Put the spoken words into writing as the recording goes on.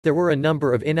There were a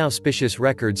number of inauspicious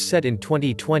records set in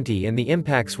 2020, and the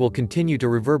impacts will continue to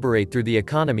reverberate through the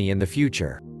economy in the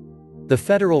future. The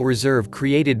Federal Reserve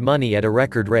created money at a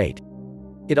record rate.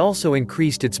 It also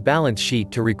increased its balance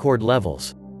sheet to record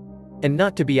levels. And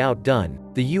not to be outdone,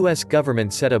 the US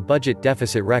government set a budget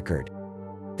deficit record.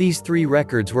 These three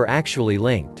records were actually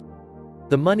linked.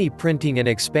 The money printing and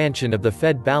expansion of the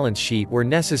Fed balance sheet were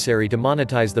necessary to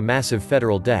monetize the massive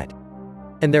federal debt.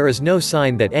 And there is no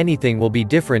sign that anything will be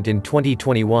different in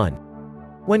 2021.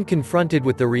 When confronted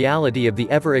with the reality of the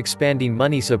ever-expanding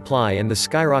money supply and the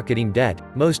skyrocketing debt,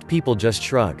 most people just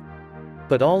shrug.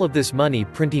 But all of this money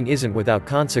printing isn't without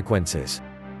consequences.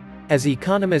 As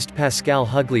economist Pascal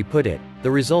Hügli put it, the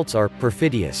results are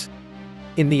perfidious.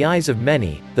 In the eyes of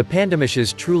many, the pandemic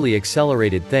has truly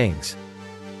accelerated things.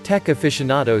 Tech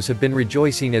aficionados have been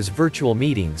rejoicing as virtual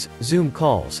meetings, Zoom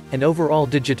calls, and overall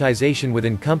digitization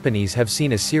within companies have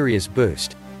seen a serious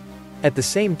boost. At the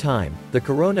same time, the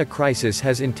corona crisis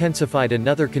has intensified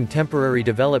another contemporary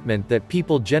development that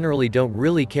people generally don't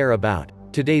really care about: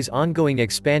 today's ongoing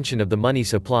expansion of the money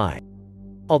supply.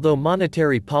 Although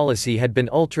monetary policy had been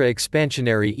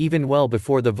ultra-expansionary even well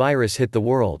before the virus hit the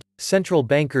world, central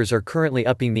bankers are currently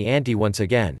upping the ante once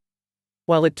again.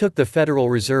 While it took the Federal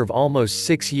Reserve almost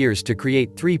 6 years to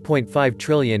create $3.5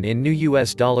 trillion in new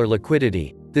US dollar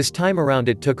liquidity, this time around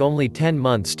it took only 10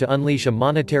 months to unleash a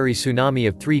monetary tsunami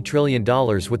of $3 trillion,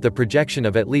 with the projection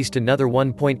of at least another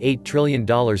 $1.8 trillion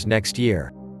next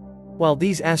year. While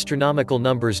these astronomical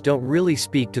numbers don't really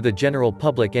speak to the general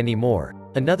public anymore,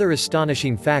 another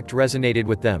astonishing fact resonated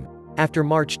with them. After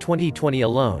March 2020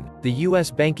 alone, the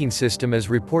US banking system is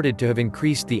reported to have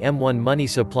increased the M1 money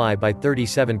supply by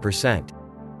 37%.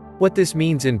 What this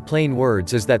means in plain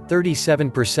words is that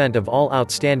 37% of all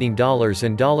outstanding dollars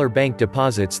and dollar bank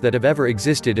deposits that have ever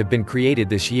existed have been created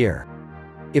this year.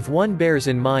 If one bears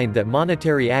in mind that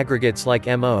monetary aggregates like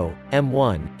MO,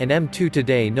 M1, and M2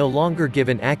 today no longer give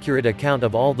an accurate account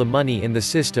of all the money in the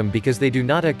system because they do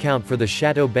not account for the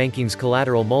shadow banking's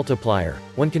collateral multiplier,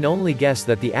 one can only guess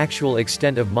that the actual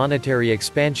extent of monetary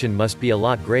expansion must be a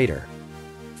lot greater.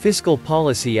 Fiscal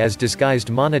policy as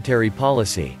disguised monetary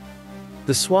policy.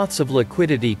 The swaths of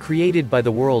liquidity created by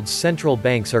the world's central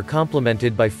banks are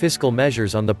complemented by fiscal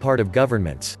measures on the part of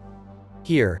governments.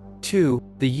 Here, too,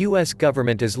 the US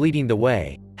government is leading the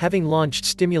way, having launched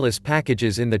stimulus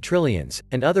packages in the trillions,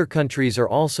 and other countries are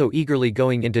also eagerly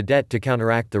going into debt to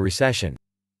counteract the recession.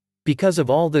 Because of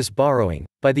all this borrowing,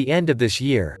 by the end of this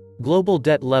year, global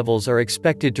debt levels are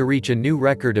expected to reach a new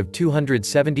record of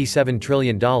 $277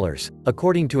 trillion,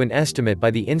 according to an estimate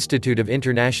by the Institute of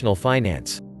International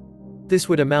Finance. This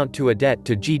would amount to a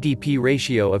debt-to-GDP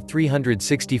ratio of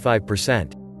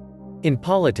 365%. In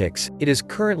politics, it is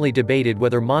currently debated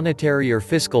whether monetary or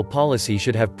fiscal policy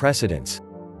should have precedence.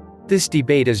 This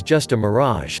debate is just a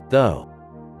mirage, though.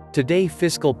 Today,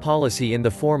 fiscal policy in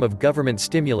the form of government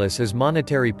stimulus is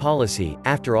monetary policy,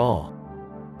 after all.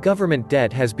 Government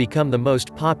debt has become the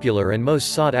most popular and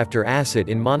most sought-after asset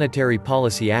in monetary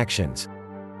policy actions.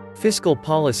 Fiscal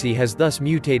policy has thus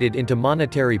mutated into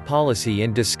monetary policy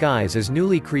in disguise, as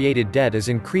newly created debt is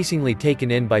increasingly taken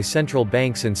in by central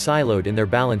banks and siloed in their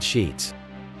balance sheets.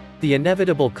 The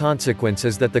inevitable consequence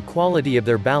is that the quality of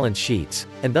their balance sheets,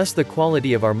 and thus the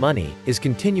quality of our money, is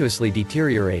continuously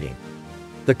deteriorating.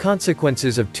 The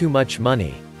consequences of too much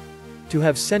money. To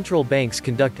have central banks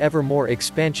conduct ever more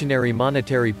expansionary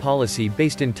monetary policy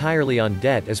based entirely on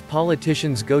debt is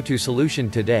politicians' go-to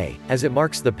solution today, as it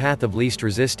marks the path of least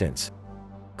resistance.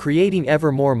 Creating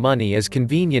ever more money is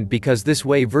convenient because this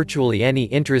way virtually any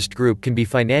interest group can be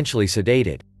financially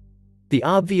sedated. The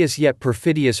obvious yet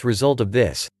perfidious result of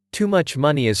this: too much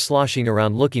money is sloshing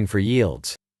around looking for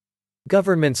yields.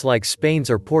 Governments like Spain's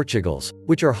or Portugal's,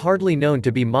 which are hardly known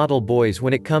to be model boys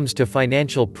when it comes to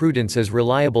financial prudence as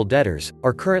reliable debtors,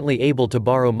 are currently able to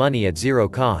borrow money at zero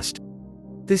cost.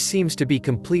 This seems to be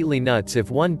completely nuts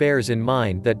if one bears in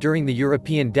mind that during the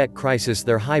European debt crisis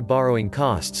their high borrowing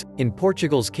costs, in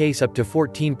Portugal's case up to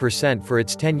 14% for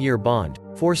its 10-year bond,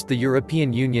 forced the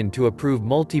European Union to approve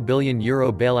multi-billion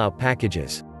euro bailout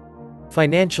packages.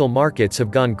 Financial markets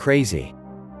have gone crazy.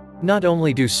 Not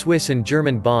only do Swiss and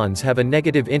German bonds have a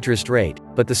negative interest rate,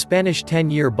 but the Spanish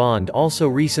 10-year bond also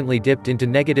recently dipped into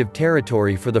negative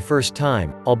territory for the first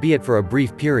time, albeit for a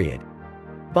brief period.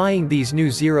 Buying these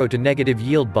new zero to negative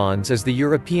yield bonds as the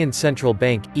European Central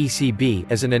Bank, ECB,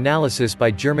 as an analysis by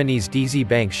Germany's DZ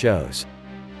Bank shows.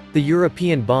 The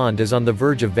European bond is on the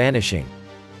verge of vanishing.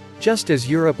 Just as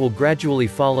Europe will gradually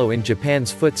follow in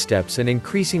Japan's footsteps and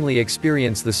increasingly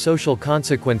experience the social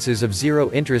consequences of zero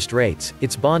interest rates,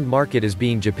 its bond market is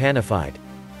being Japanified.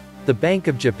 The Bank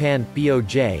of Japan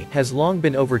 (BOJ) has long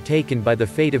been overtaken by the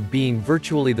fate of being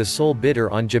virtually the sole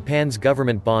bidder on Japan's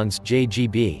government bonds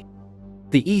 (JGB).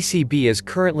 The ECB is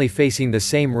currently facing the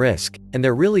same risk, and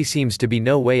there really seems to be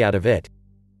no way out of it.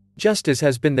 Just as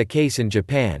has been the case in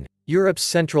Japan, Europe's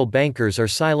central bankers are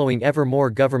siloing ever more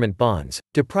government bonds,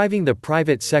 depriving the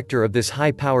private sector of this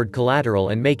high-powered collateral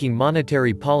and making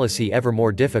monetary policy ever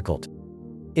more difficult.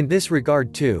 In this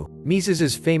regard too,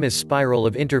 Mises's famous spiral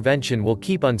of intervention will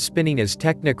keep on spinning as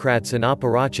technocrats and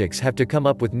apparatchiks have to come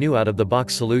up with new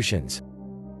out-of-the-box solutions.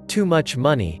 Too much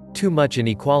money, too much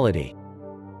inequality.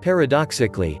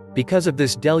 Paradoxically, because of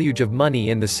this deluge of money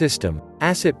in the system,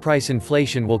 asset price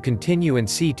inflation will continue and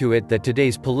see to it that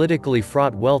today's politically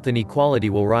fraught wealth inequality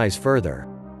will rise further.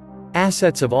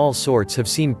 Assets of all sorts have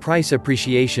seen price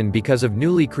appreciation because of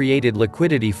newly created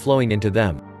liquidity flowing into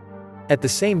them. At the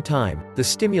same time, the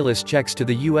stimulus checks to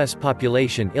the US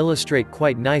population illustrate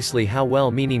quite nicely how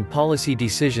well-meaning policy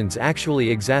decisions actually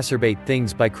exacerbate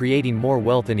things by creating more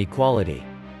wealth inequality.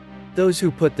 Those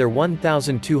who put their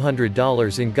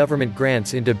 $1,200 in government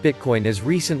grants into Bitcoin as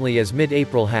recently as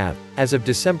mid-April have, as of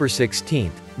December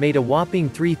 16, made a whopping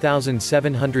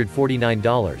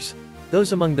 $3,749.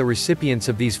 Those among the recipients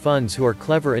of these funds who are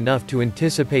clever enough to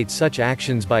anticipate such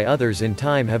actions by others in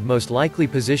time have most likely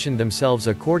positioned themselves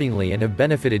accordingly and have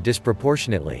benefited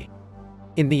disproportionately.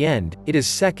 In the end, it is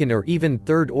second or even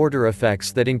third-order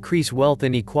effects that increase wealth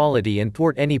inequality and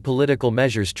thwart any political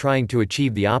measures trying to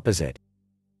achieve the opposite.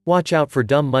 Watch out for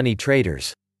dumb money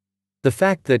traders. The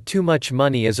fact that too much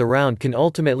money is around can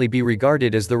ultimately be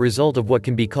regarded as the result of what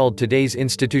can be called today's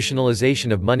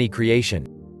institutionalization of money creation.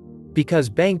 Because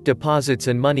bank deposits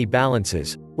and money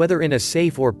balances, whether in a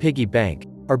safe or piggy bank,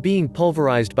 are being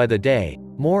pulverized by the day,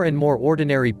 more and more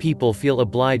ordinary people feel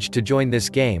obliged to join this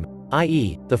game,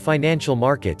 i.e., the financial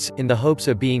markets, in the hopes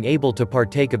of being able to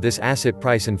partake of this asset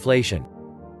price inflation.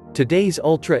 Today's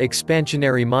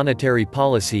ultra-expansionary monetary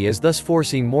policy is thus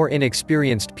forcing more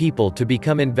inexperienced people to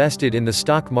become invested in the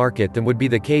stock market than would be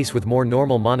the case with more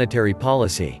normal monetary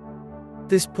policy.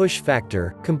 This push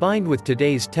factor, combined with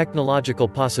today's technological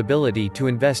possibility to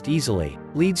invest easily,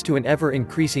 leads to an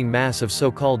ever-increasing mass of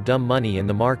so-called dumb money in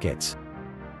the markets.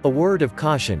 A word of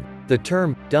caution: the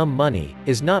term dumb money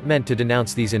is not meant to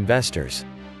denounce these investors.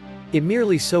 It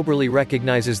merely soberly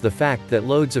recognizes the fact that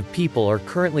loads of people are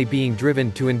currently being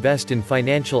driven to invest in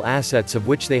financial assets of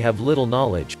which they have little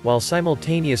knowledge, while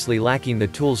simultaneously lacking the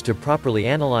tools to properly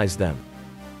analyze them.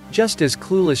 Just as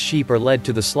clueless sheep are led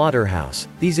to the slaughterhouse,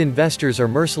 these investors are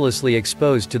mercilessly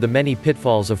exposed to the many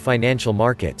pitfalls of financial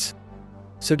markets.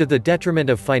 So to the detriment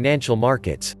of financial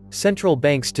markets, central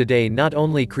banks today not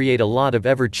only create a lot of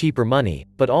ever cheaper money,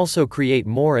 but also create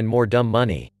more and more dumb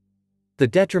money. The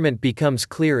detriment becomes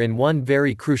clear in one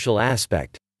very crucial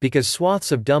aspect, because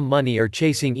swaths of dumb money are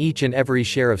chasing each and every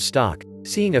share of stock,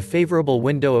 seeing a favorable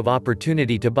window of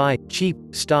opportunity to buy cheap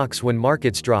stocks when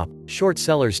markets drop. Short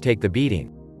sellers take the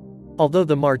beating. Although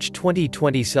the March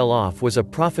 2020 sell-off was a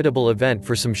profitable event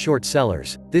for some short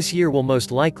sellers, this year will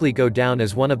most likely go down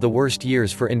as one of the worst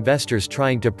years for investors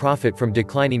trying to profit from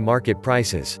declining market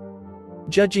prices.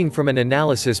 Judging from an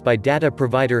analysis by data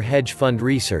provider Hedge Fund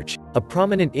Research, a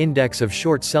prominent index of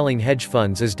short-selling hedge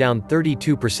funds is down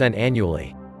 32%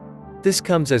 annually. This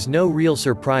comes as no real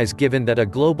surprise given that a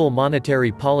global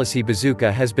monetary policy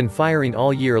bazooka has been firing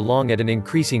all year long at an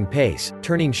increasing pace,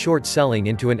 turning short selling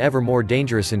into an ever more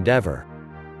dangerous endeavor.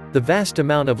 The vast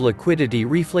amount of liquidity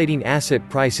reflating asset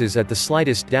prices at the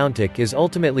slightest downtick is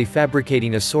ultimately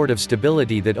fabricating a sort of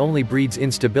stability that only breeds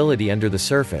instability under the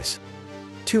surface.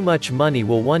 Too much money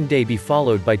will one day be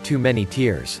followed by too many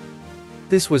tears.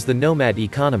 This was the Nomad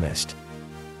Economist.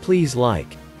 Please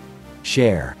like,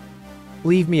 share,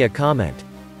 leave me a comment,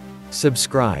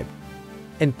 subscribe.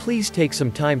 And please take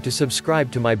some time to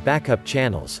subscribe to my backup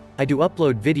channels. I do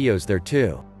upload videos there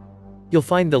too. You'll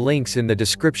find the links in the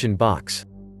description box.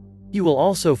 You will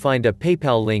also find a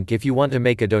PayPal link if you want to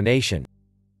make a donation.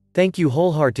 Thank you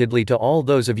wholeheartedly to all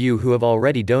those of you who have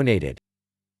already donated.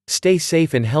 Stay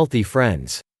safe and healthy,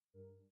 friends.